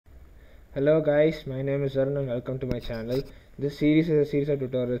Hello guys, my name is Arun and welcome to my channel. This series is a series of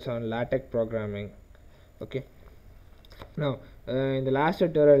tutorials on LaTeX programming. Okay. Now, in the last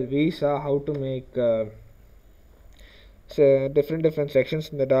tutorial, we saw how to make different sections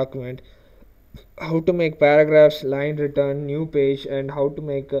in the document, how to make paragraphs, line return, new page, and how to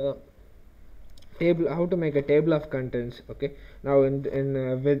make a table of contents. Okay. Now,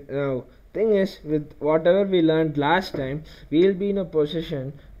 thing is, with whatever we learned last time, we will be in a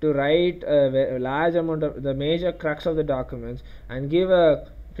position to write a large amount of the major crux of the documents and give a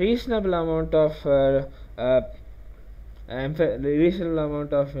reasonable amount of reasonable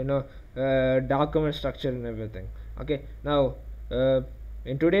amount of document structure and everything. Okay. Now,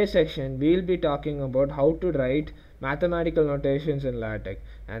 in today's section we will be talking about how to write mathematical notations in LaTeX,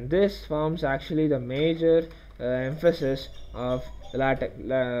 and this forms actually the major emphasis of LaTeX,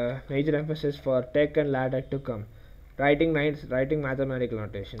 major emphasis for tech and LaTeX to come, writing mathematical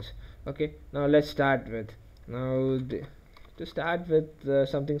notations. Okay. Now let's start with to start with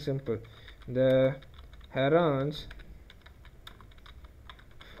something simple. The Heron's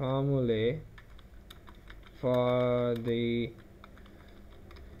formulae for the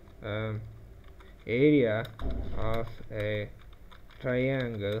area of a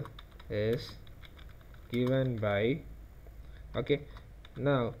triangle is given by. Okay.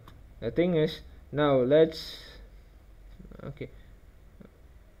 Now the thing is, now let's okay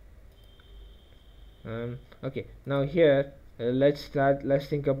okay now here let's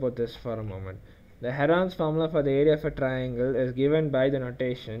think about this for a moment. The Heron's formula for the area of a triangle is given by the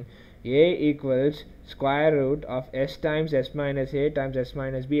notation A equals square root of s times s minus a times s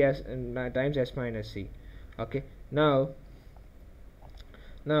minus b times s minus c. Okay. Now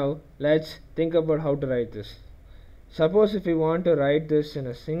let's think about how to write this. Suppose if we want to write this in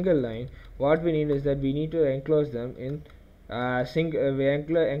a single line, what we need is that we need to enclose them in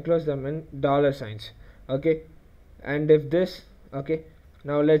enclose them in dollar signs. Okay. And if this, okay,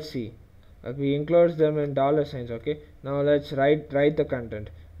 now let's see. We enclose them in dollar signs. Okay. Now let's write the content.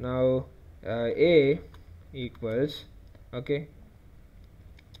 Now a equals, okay,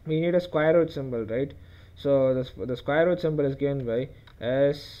 we need a square root symbol, right? So the square root symbol is given by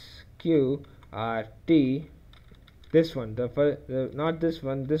sqrt. This one, not this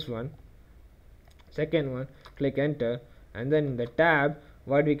one, this one, second one. Click enter, and then in the tab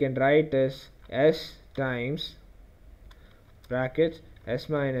what we can write is s times brackets s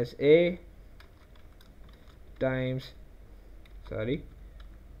minus a times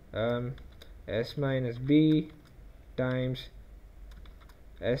s minus b times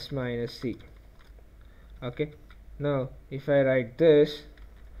s minus c. Okay. Now if I write this,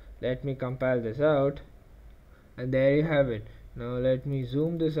 let me compile this out, and there you have it. Now let me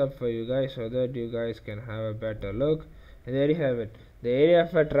zoom this up for you guys so that you guys can have a better look, and there you have it. The area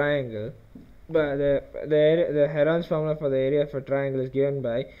of a triangle, but the Heron's formula for the area of a triangle is given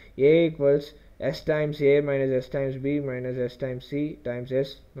by a equals s times a minus s times b minus s times c times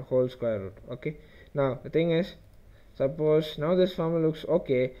s the whole square root. Okay. Now the thing is, suppose now this formula looks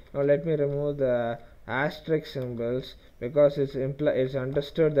okay. Now let me remove the asterisk symbols because it's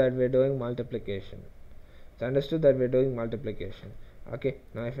understood that we're doing multiplication. It's understood that we're doing multiplication. Okay.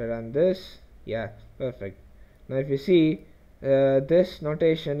 Now if I run this, yeah, perfect. Now if you see, this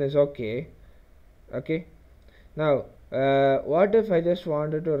notation is okay. Okay. Now what if I just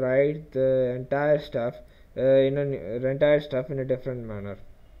wanted to write the entire stuff in a different manner?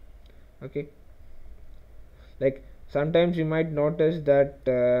 Okay. Like sometimes you might notice that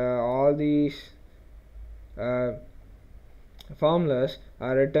all these formulas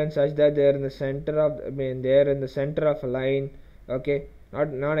are written such that they are in the center of they are in the center of a line. Okay.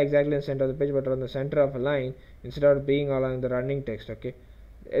 Not exactly in the center of the page, but on the center of a line instead of being along the running text. Okay.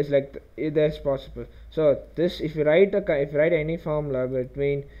 It's like that's possible. So this, if you write any formula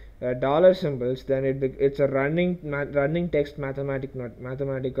between dollar symbols, then it's a running text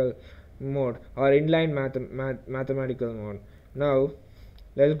mathematical mode or inline mathematical mode. Now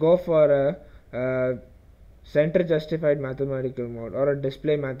let's go for a center justified mathematical mode or a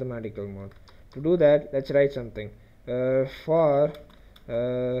display mathematical mode. To do that, let's write something for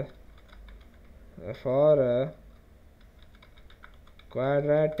a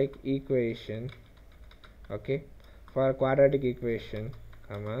quadratic equation. Okay. For a quadratic equation,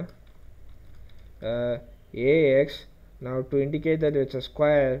 comma ax. Now to indicate that it's a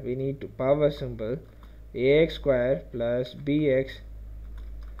square, we need to power symbol ax square plus bx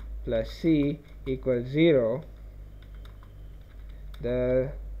plus c equals 0.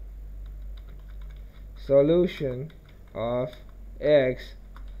 The solution of x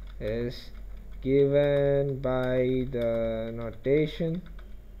is given by the notation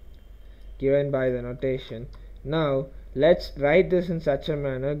given by the notation. Now let's write this in such a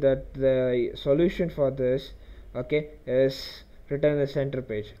manner that the solution for this, okay, is written in the center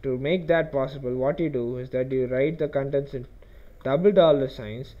page. To make that possible, what you do is that you write the contents in double dollar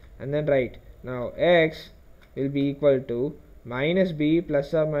signs and then write, now x will be equal to minus b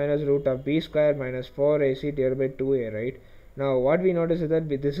plus or minus root of b square minus 4ac divided by 2a, right? Now what we notice is that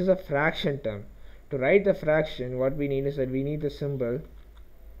this is a fraction term. To write the fraction, what we need is that we need the symbol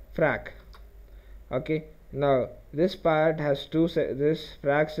frac. Okay, now this part has this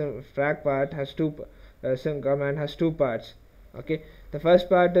frac part has command has two parts. Okay, the first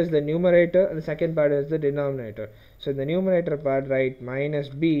part is the numerator and the second part is the denominator. So the numerator part, write minus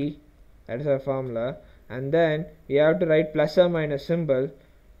b, that is our formula, and then we have to write plus or minus symbol.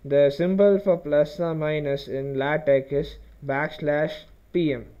 The symbol for plus or minus in LaTeX is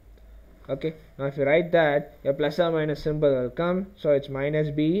 \pm. Okay, now if you write that, your plus or minus symbol will come, so it's minus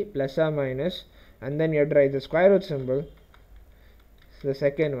b plus or minus, and then you have to write the square root symbol. So the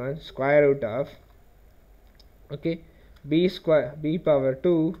second one, square root of, okay, b power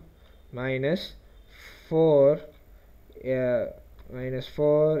 2 minus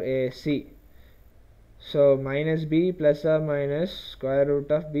 4ac. So minus b plus or minus square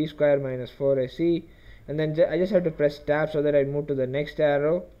root of b square minus 4ac, and then I just have to press tab so that I move to the next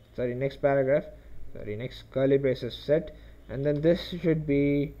next paragraph, next curly braces set, and then this should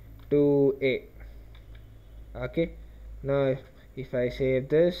be 2a. Okay, now if I save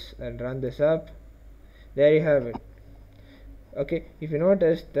this and run this up, there you have it. Okay, if you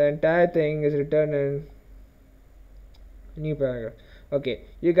notice, the entire thing is written in new paragraph. Okay,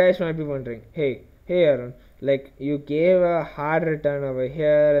 you guys might be wondering, hey Arun, like you gave a hard return over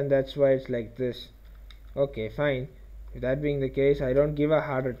here and that's why it's like this. Okay, fine. If that being the case, I don't give a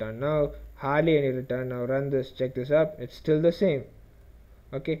hard return. Now hardly any return. Now run this, check this up, it's still the same.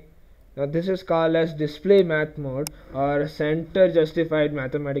 Okay, now this is called as display math mode or center justified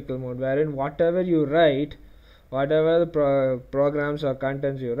mathematical mode, wherein whatever you write, whatever the programs or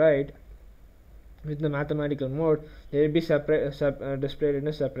contents you write with the mathematical mode, they will be displayed in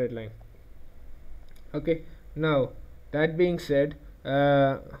a separate line. Okay, now that being said,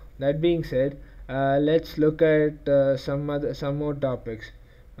 let's look at some more topics.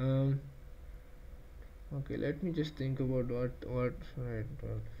 Okay, let me just think about what right.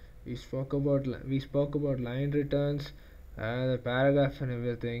 We spoke about line returns, the paragraph and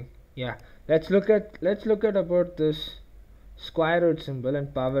everything. Yeah, let's look at about this square root symbol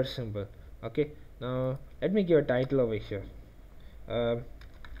and power symbol. Okay, now let me give a title over here.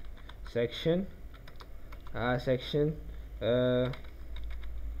 Section mathematical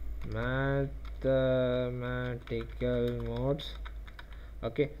modes.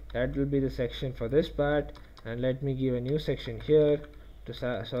 Okay, that will be the section for this part, and let me give a new section here to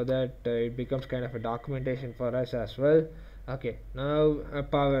so that it becomes kind of a documentation for us as well. Okay, now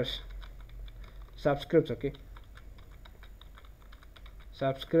powers, subscripts. Okay,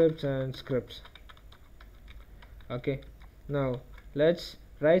 subscripts and scripts. Okay, now let's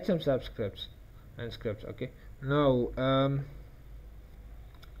write some subscripts and scripts. Okay, now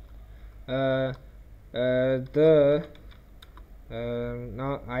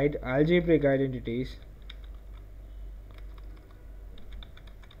now algebraic identities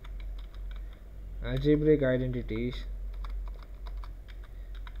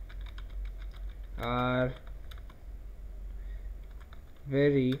are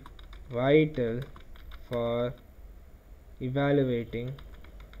very vital for evaluating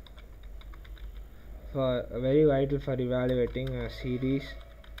a series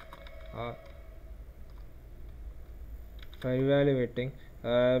or for evaluating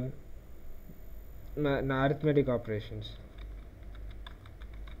arithmetic operations.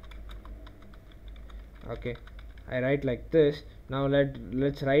 Okay, I write like this. Now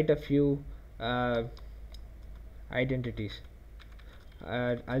let's write a few identities,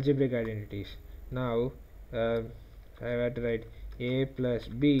 algebraic identities. Now I have to write a plus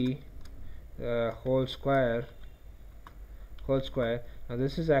b whole square. Now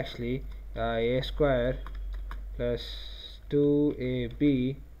this is actually a square plus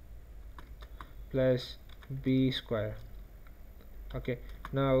 2ab plus b square. Okay,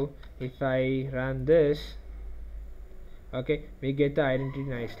 now if I run this, okay, we get the identity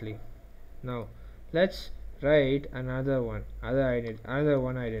nicely. Now let's write another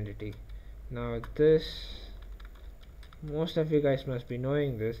identity. Now this, most of you guys must be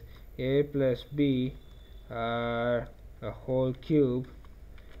knowing this. A plus b a whole cube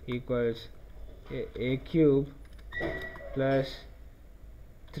equals a cube plus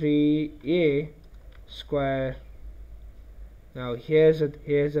 3a square Now here's a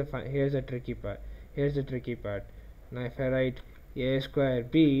tricky part. Here's the tricky part. Now if I write a square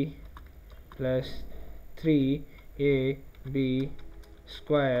b plus 3ab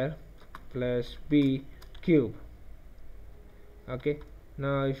square plus b cube. Okay,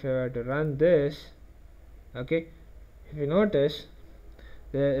 now if I were to run this, okay, if you notice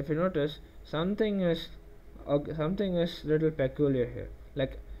something is little peculiar here.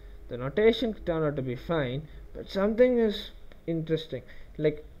 Like, the notation turned out to be fine, but something is interesting.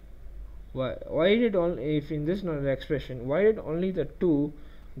 Like, why did only, if in this expression, why did only the 2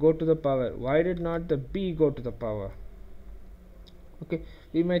 go to the power? Why did not the b go to the power? Okay,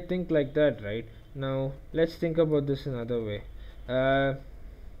 we might think like that, right? Now let's think about this another way.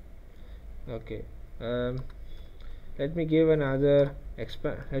 Okay, let me give another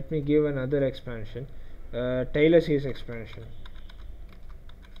expansion, Taylor series expansion.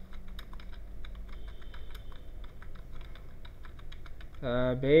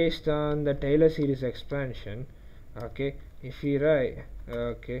 Based on the Taylor series expansion, okay, if we write,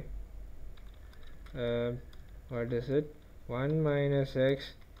 okay, what is it, 1 minus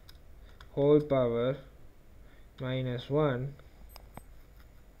x whole power minus 1,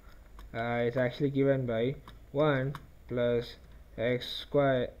 it's actually given by 1 plus x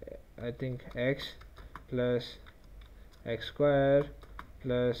square, I think x plus x square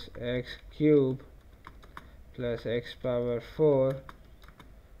plus x cube plus x power 4,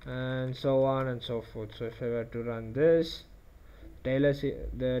 and so on and so forth. So if I were to run this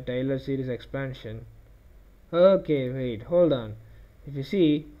the Taylor series expansion, okay, wait, hold on, if you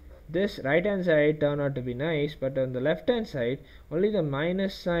see, this right hand side turned out to be nice, but on the left hand side only the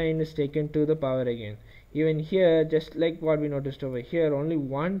minus sign is taken to the power again. Even here, just like what we noticed over here, only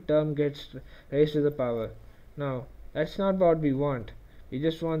one term gets raised to the power. Now that's not what we want. We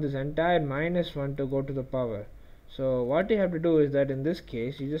just want this entire minus 1 to go to the power. So what you have to do is that in this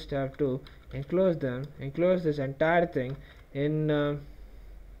case you just have to enclose this entire thing in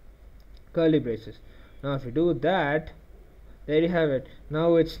curly braces. Now if you do that, there you have it.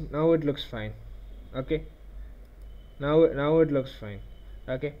 Now it looks fine. Okay, now it looks fine.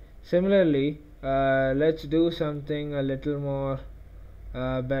 Okay, similarly, let's do something a little more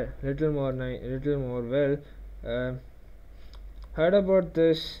little more well. Heard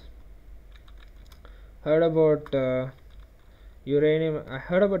about uranium. I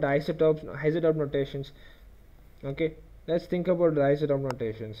heard about isotope notations. Okay, let's think about the isotope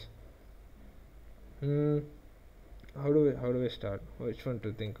notations. How do we start? Which one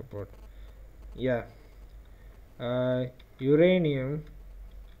to think about? Yeah, uranium.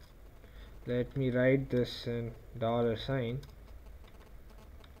 Let me write this in $sign.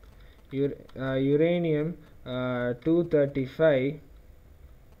 Uranium 235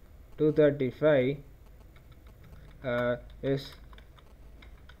 is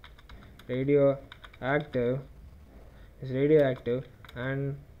radioactive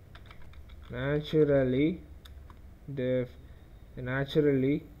and naturally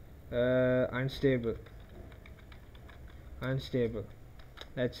unstable.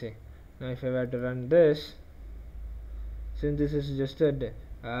 Let's say, now if I were to run this, since this is just a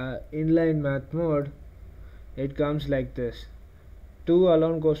inline math mode, it comes like this. 2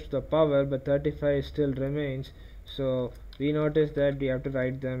 alone goes to the power, but 35 still remains. So we notice that we have to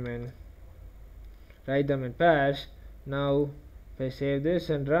write them in pairs. Now if I save this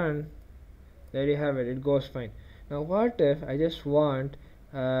and run, there you have it. It goes fine. Now what if I just want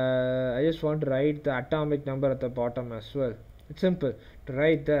to write the atomic number at the bottom as well? It's simple. To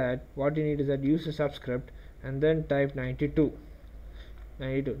write that, what you need is that use a subscript and then type 92.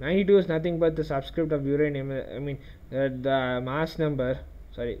 92 is nothing but the subscript of uranium. I mean the mass number,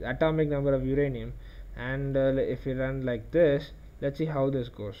 sorry, the atomic number of uranium. And if we run like this, let's see how this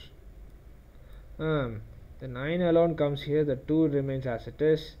goes. The 9 alone comes here, the 2 remains as it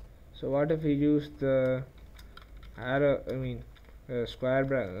is. So what if we use the arrow,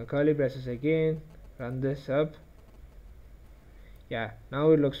 curly braces again, run this up. Yeah,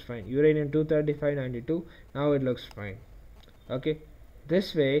 now it looks fine. Uranium 235 92, now it looks fine. Okay,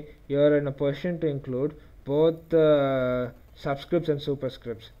 this way you are in a position to include both the subscripts and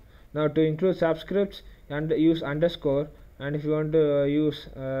superscripts. Now to include subscripts, and use underscore, and if you want to use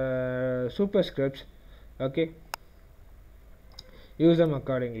superscripts, okay, use them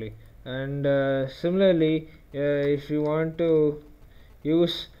accordingly. And similarly, if you want to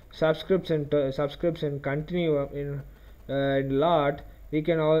use subscripts and continue in lot, we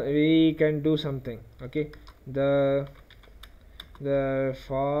can do something. Okay, the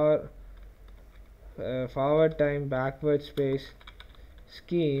forward time backward space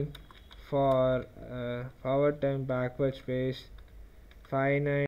scheme for forward time backward space finite